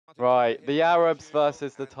Right, the Arabs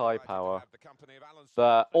versus the Thai power.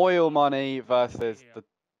 The oil money versus the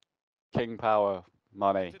King power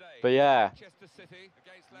money. But yeah.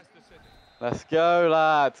 Let's go,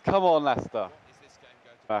 lads. Come on, Leicester.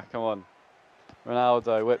 Come on.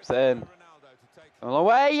 Ronaldo whips it in. On the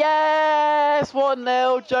way, yes!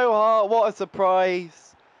 1-0, Joe Hart, what a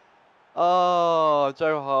surprise. Oh,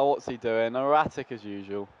 Joe Hart, what's he doing? Erratic as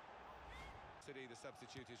usual.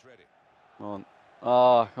 Come on.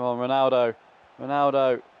 Oh, come on, Ronaldo.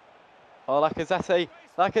 Ronaldo. Oh,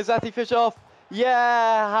 Lacazette, fish off.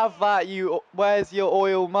 Yeah, have that, you. Where's your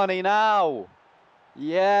oil money now?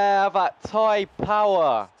 Yeah, have that Thai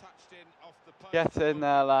power. Get in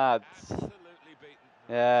there, lads.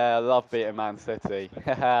 Yeah, I love beating Man City.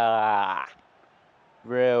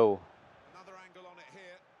 Real.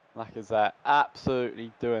 Lacazette,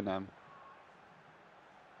 absolutely doing them.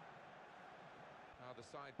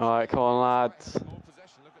 Alright, come on, lads.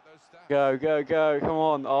 Go, go, go, come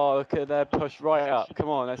on. Oh, look at that push right up. Come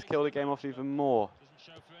on, let's kill the game off even more.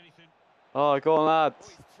 Oh, go on,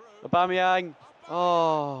 lads. Aubameyang.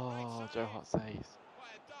 Oh, Joe Hart saves.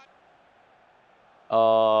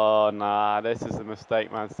 Oh, nah, this is a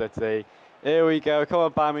mistake, Man City. Here we go. Come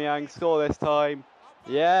on, Aubameyang, score this time.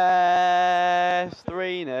 Yes,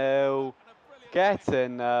 3-0. Get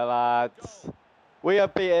in there, lads. We are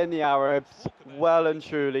beating the Arabs well and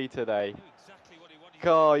truly today.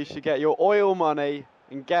 God, you should get your oil money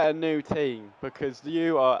and get a new team because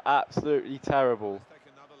you are absolutely terrible.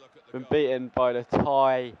 Been beaten by the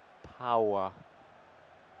Thai power.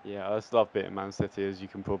 Yeah, I just love beating Man City, as you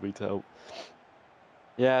can probably tell.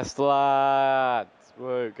 Yes, lads.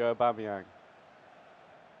 Woo, go Aubameyang.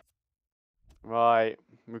 Right,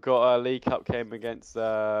 we've got a League Cup game against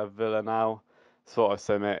Villa now. Sort of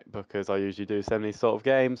sim it because I usually do sim these sort of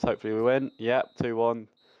games. Hopefully we win. Yep, 2-1.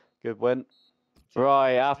 Good win.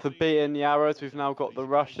 Right, after beating the Arrows, we've now got the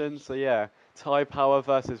Russians. So yeah, Thai power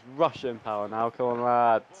versus Russian power now. Come on,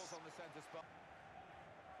 lads.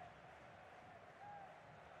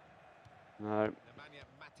 No.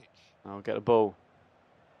 I'll get the ball.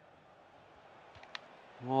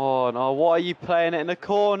 Come on. Oh, what are you playing it in the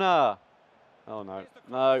corner? Oh, no.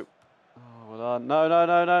 No. Oh, well done. No, no,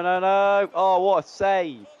 no, no, no, no. Oh, what a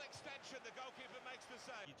save.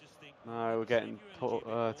 No, we're getting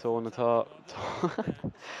torn apart.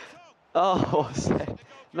 Oh, what a save.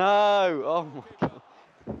 No. Oh, my God.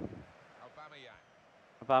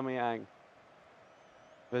 Aubameyang.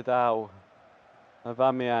 Vidal.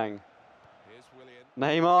 Aubameyang.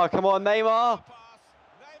 Neymar, come on, Neymar.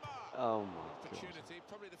 Oh, my God.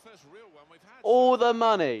 All the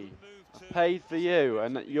money paid for you,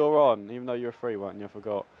 and you're on, even though you're a free one, you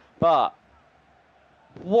forgot. But,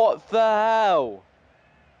 what the hell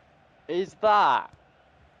is that?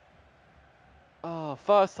 Oh,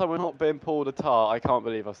 first time we're not being pulled apart. I can't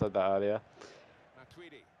believe I said that earlier.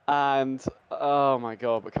 And, oh my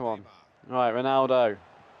God, but come on. Right, Ronaldo.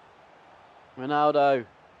 Ronaldo.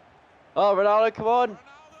 Oh, Ronaldo, come on.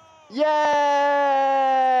 Yeah!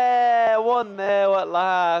 1-0 at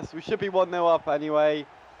last. We should be 1-0 up anyway.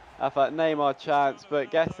 Have that Neymar chance,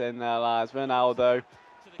 but get in there, lads. Ronaldo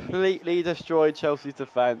completely destroyed Chelsea's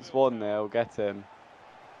defence. 1-0, get in.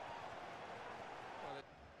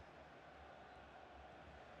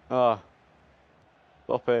 Oh.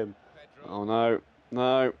 Stop him. Oh, no.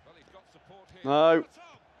 No. No.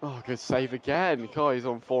 Oh, good save again. God, he's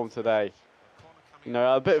on form today. You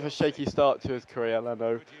know, a bit of a shaky start to his career, I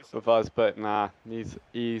know, with us, but nah,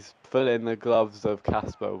 he's filling the gloves of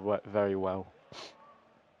Casper very well.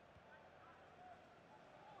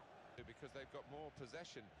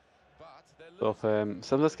 Stop him.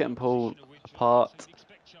 Someone's getting pulled apart.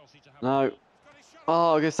 No.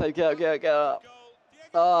 Oh, good save. Get up, get up, get up.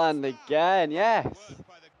 Oh, and again, yes.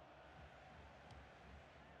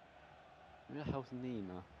 Who the hell's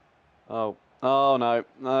Nina? Oh. Oh, no.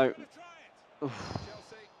 No. Oof.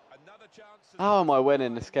 How am I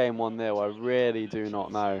winning this game 1-0? I really do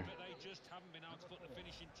not know.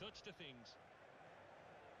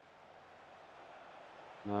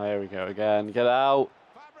 No, here we go again. Get out.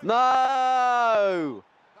 No!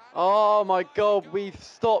 Oh my God, we've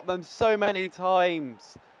stopped them so many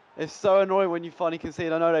times. It's so annoying when you finally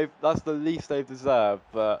concede. I know that's the least they've deserved,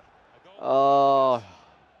 but oh.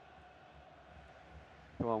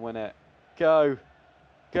 Come on, win it. Go.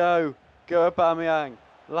 Go. Go Aubameyang.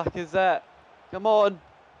 Lacazette. Come on.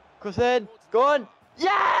 Cross in. Go on.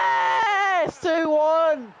 Yes!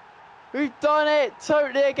 2-1. We've done it.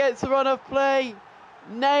 Totally against the run of play.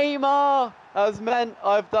 Neymar has meant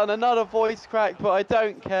I've done another voice crack, but I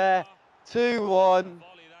don't care. 2-1.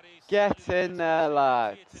 Get in there,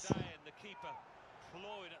 lads.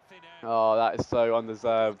 Oh, that is so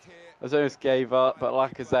undeserved. Azonis gave up, but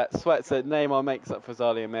Lacazette sweats it. Neymar makes up for his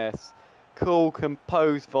earlier miss. Cool,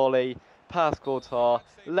 composed volley. Pass Courtois.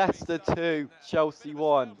 Leicester 2, Chelsea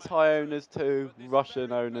 1. Thai owners 2,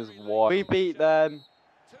 Russian owners 1. We beat them.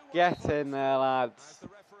 Get in there, lads.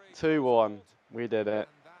 2-1. We did it.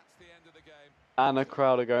 And the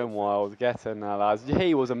crowd are going wild. Get in there, lads.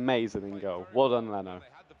 He was amazing in goal. Well done, Leno.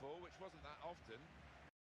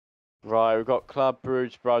 Right, we've got Club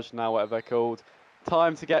Brugge now, whatever they're called.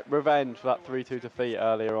 Time to get revenge for that 3-2 defeat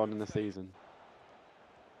earlier on in the season.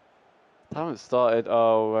 Haven't started.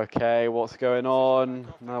 Oh, okay. What's going on?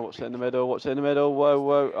 No, watch it in the middle. Watch it in the middle. Whoa,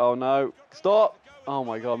 whoa. Oh, no. Stop. Oh,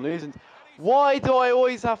 my God. I'm losing. Why do I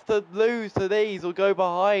always have to lose to these or go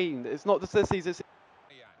behind? It's not just this season.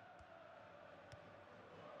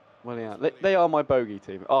 Well, yeah. They are my bogey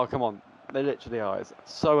team. Oh, come on. They literally are. It's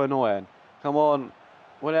so annoying. Come on.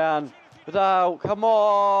 Willian. Vidal. Come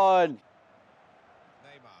on.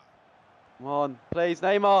 Come on. Please,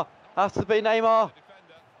 Neymar. Has to be Neymar.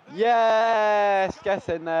 Yes! Get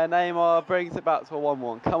in there. Neymar brings it back to a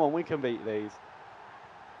 1-1. Come on, we can beat these.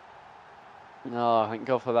 Oh, thank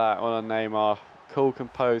God for that. Well done, Neymar. Cool,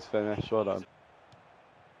 composed finish. Well done.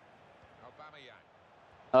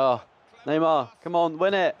 Oh, Neymar. Come on,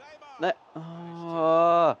 win it.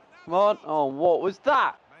 Oh, come on. Oh, what was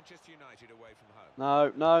that?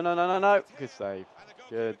 No, no, no, no, no, no. Good save.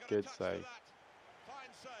 Good save.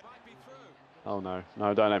 Oh, no.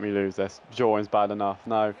 No, don't let me lose this. Drawing's bad enough.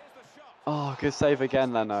 No. Oh, good save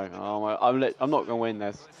again, Leno. Oh, I'm not going to win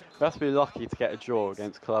this. We have to be lucky to get a draw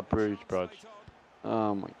against Club Brugge.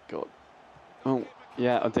 Oh, my God. Oh,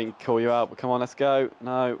 yeah, I didn't call you out, but come on, let's go.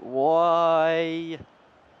 No, why?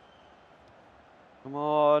 Come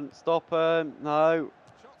on, stop him. No.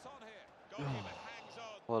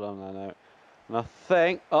 Well done, Leno. And I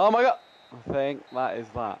think, oh, my God. I think that is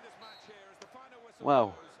that.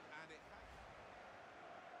 Well.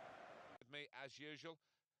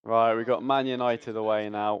 Right, we've got Man United away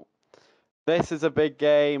now. This is a big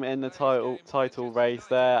game in the title race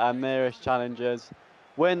there, and nearest challengers.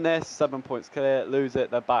 Win this, 7 points clear. Lose it,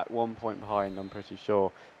 they're back 1 point behind, I'm pretty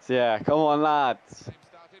sure. So yeah, come on, lads.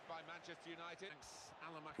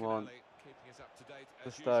 Come on.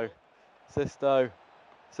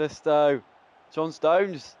 Sisto. John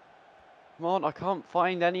Stones. Come on, I can't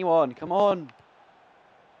find anyone. Come on.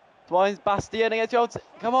 Dwayne's Bastion against Johnson.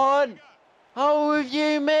 Come on. How have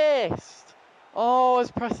you missed? Oh, I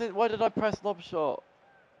was pressing. Why did I press lob shot?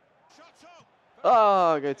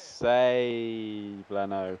 Oh, good save,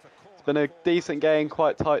 Leno. It's been a decent game,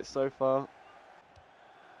 quite tight so far.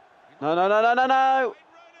 No, no, no, no, no, no!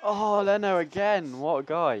 Oh, Leno again. What a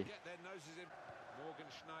guy.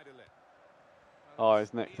 Oh,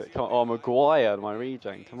 he's nicked it. Come on. Oh, Maguire, my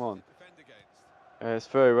regen. Come on. It's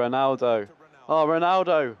through. Ronaldo. Oh,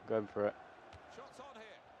 Ronaldo. Going for it.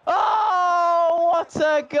 Oh, what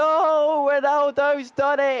a goal! Ronaldo's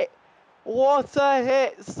done it! What a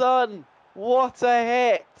hit, son! What a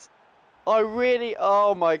hit!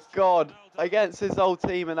 Oh my God, against his whole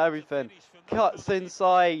team and everything. Cuts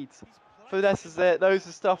inside. Finesses it. Those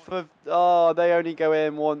are stuff of, they only go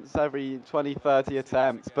in once every 20, 30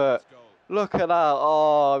 attempts. But look at that.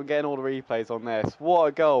 Oh, I'm getting all the replays on this. What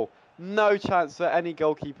a goal. No chance for any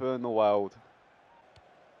goalkeeper in the world.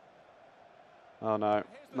 Oh, no.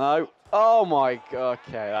 No. Oh, my God.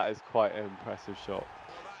 Okay, that is quite an impressive shot.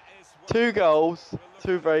 2 goals.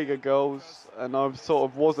 2 very good goals. And I sort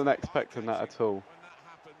of wasn't expecting that at all.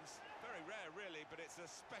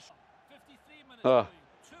 Oh.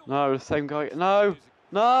 No, the same guy. No.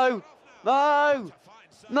 No. No.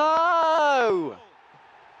 No.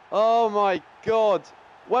 Oh, my God.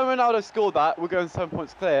 When Ronaldo scored that, we're going 7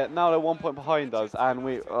 points clear. Now they're 1 point behind us. And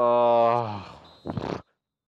we... Oh...